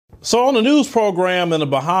So on the news program in the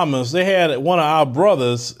Bahamas, they had one of our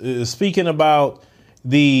brothers speaking about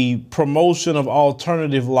the promotion of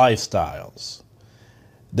alternative lifestyles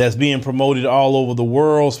that's being promoted all over the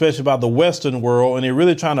world, especially about the Western world. And they're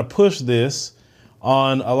really trying to push this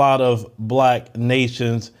on a lot of black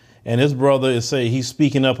nations. And his brother is saying he's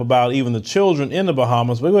speaking up about even the children in the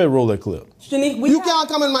Bahamas. But go ahead and roll that clip. You can't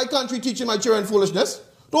come in my country teaching my children foolishness.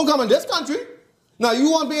 Don't come in this country. Now,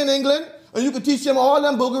 you want to be in England, and you can teach them all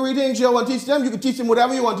them boogery things you want to teach them. You can teach them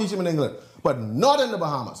whatever you want to teach them in England. But not in the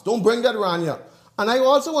Bahamas. Don't bring that around here. And I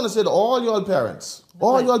also want to say to all your parents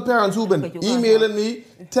who've been emailing me,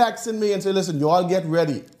 texting me, and say, listen, you all get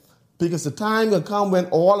ready. Because the time will come when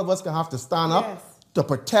all of us can have to stand up to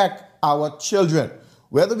protect our children.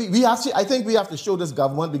 Whether I think we have to show this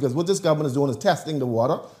government, because what this government is doing is testing the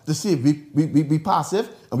water to see if we passive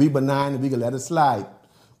and we benign and we can let it slide.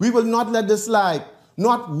 We will not let this slide.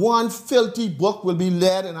 Not one filthy book will be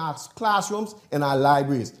led in our classrooms, in our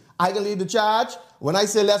libraries. I can lead the charge. When I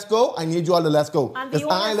say let's go, I need you all to let's go. Because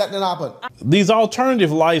I ain't letting it happen. These alternative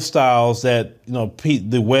lifestyles that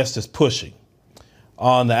the West is pushing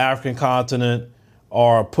on the African continent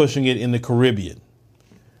are pushing it in the Caribbean,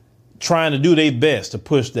 trying to do their best to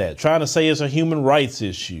push that, trying to say it's a human rights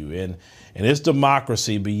issue and it's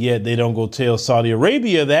democracy, but yet they don't go tell Saudi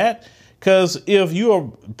Arabia that. Because if you are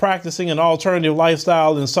practicing an alternative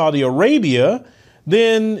lifestyle in Saudi Arabia,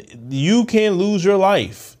 then you can lose your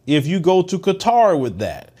life. If you go to Qatar with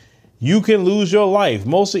that, you can lose your life.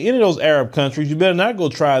 Mostly any of those Arab countries, you better not go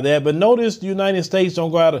try that. But notice the United States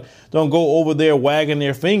don't go over there wagging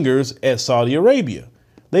their fingers at Saudi Arabia.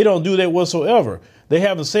 They don't do that whatsoever. They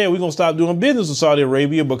haven't said we're going to stop doing business with Saudi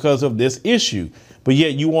Arabia because of this issue. But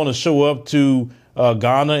yet you want to show up to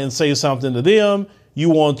Ghana and say something to them. You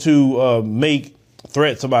want to make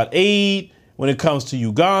threats about aid when it comes to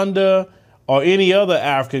Uganda or any other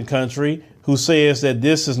African country who says that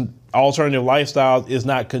this is alternative lifestyle is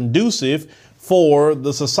not conducive for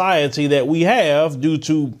the society that we have due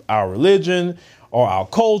to our religion or our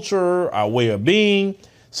culture, our way of being.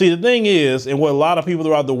 See, the thing is, and what a lot of people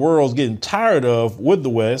throughout the world is getting tired of with the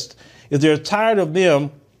West, is they're tired of them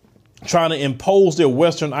trying to impose their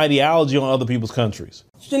Western ideology on other people's countries.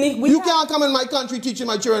 You can't come in my country teaching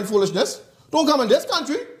my children foolishness. Don't come in this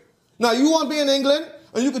country. Now, you want to be in England,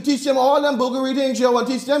 and you can teach them all them boogery things you want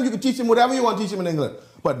to teach them. You can teach them whatever you want to teach them in England.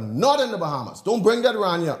 But not in the Bahamas. Don't bring that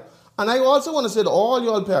around here. And I also want to say to all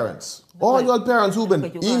your parents who've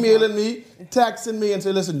been emailing me, texting me, and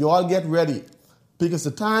say, listen, you all get ready. Because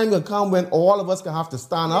the time will come when all of us can have to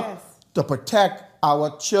stand up to protect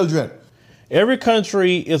our children. Every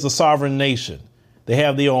country is a sovereign nation. They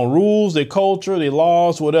have their own rules, their culture, their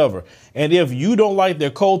laws, whatever. And if you don't like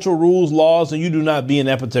their culture, rules, laws, then you do not be in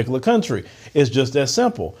that particular country. It's just that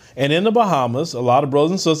simple. And in the Bahamas, a lot of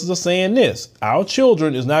brothers and sisters are saying this. Our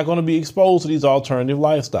children is not going to be exposed to these alternative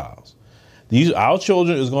lifestyles. Our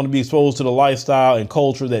children is going to be exposed to the lifestyle and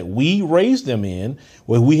culture that we raised them in,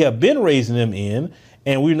 where we have been raising them in,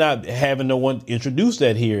 and we're not having no one introduce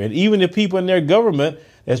that here. And even the people in their government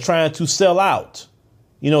that's trying to sell out,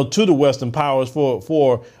 to the Western powers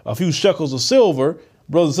for a few shekels of silver,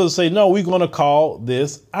 brothers and sisters say, no, we're going to call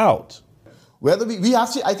this out. Whether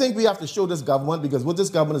I think we have to show this government, because what this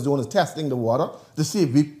government is doing is testing the water to see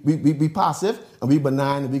if we passive and we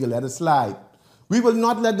benign and we can let it slide. We will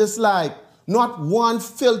not let this slide. Not one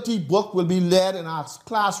filthy book will be led in our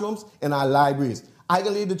classrooms, in our libraries. I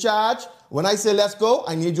can lead the charge. When I say let's go,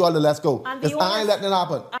 I need you all to let's go. Because I ain't letting it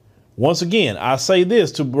happen. Once again, I say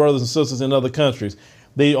this to brothers and sisters in other countries.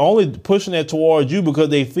 They only pushing that towards you because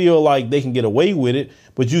they feel like they can get away with it.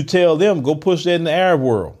 But you tell them, go push that in the Arab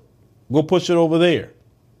world. Go push it over there.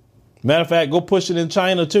 Matter of fact, go push it in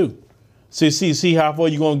China, too. See how far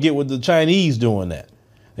you're going to get with the Chinese doing that.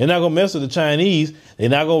 They're not going to mess with the Chinese. They're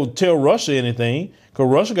not going to tell Russia anything, because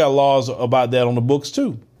Russia got laws about that on the books,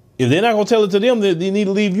 too. If they're not going to tell it to them, they need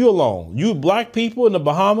to leave you alone. You black people in the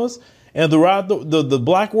Bahamas and throughout the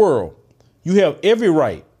black world, you have every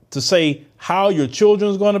right to say how your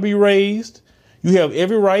children is going to be raised. You have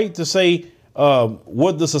every right to say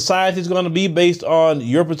what the society is going to be based on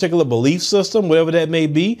your particular belief system, whatever that may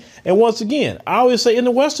be. And once again, I always say in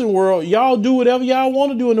the Western world, y'all do whatever y'all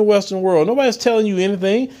want to do in the Western world. Nobody's telling you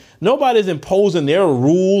anything. Nobody's imposing their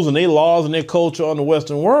rules and their laws and their culture on the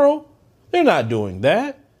Western world. They're not doing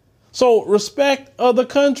that. So respect other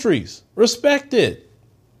countries. Respect it.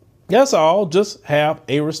 That's all. Just have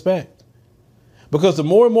a respect. Because the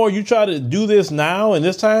more and more you try to do this now in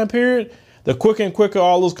this time period, the quicker and quicker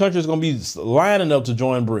all those countries are going to be lining up to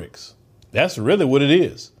join BRICS. That's really what it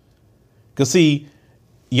is. Because, see,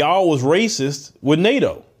 y'all was racist with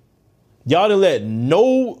NATO. Y'all didn't let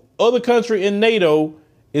no other country in NATO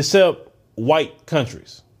except white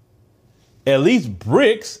countries. At least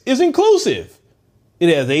BRICS is inclusive.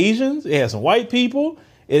 It has Asians, it has some white people,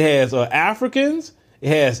 it has Africans, it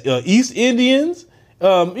has East Indians,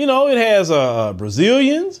 it has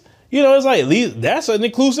Brazilians. It's like, at least that's an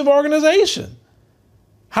inclusive organization.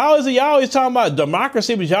 How is it y'all always talking about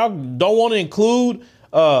democracy, but y'all don't want to include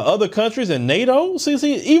other countries in NATO?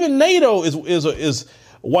 See, even NATO is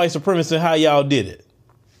white supremacy in how y'all did it.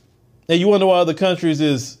 And you wonder why other countries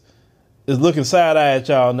is looking side-eye at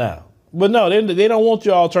y'all now. But no, they don't want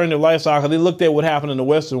your alternative lifestyle because they looked at what happened in the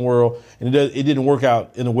Western world and it didn't work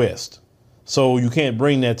out in the West. So you can't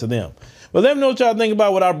bring that to them. But let me know what y'all think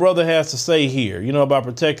about what our brother has to say here, about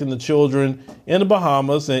protecting the children in the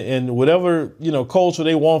Bahamas and whatever, culture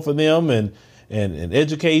they want for them and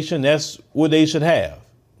education. That's what they should have.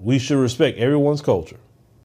 We should respect everyone's culture.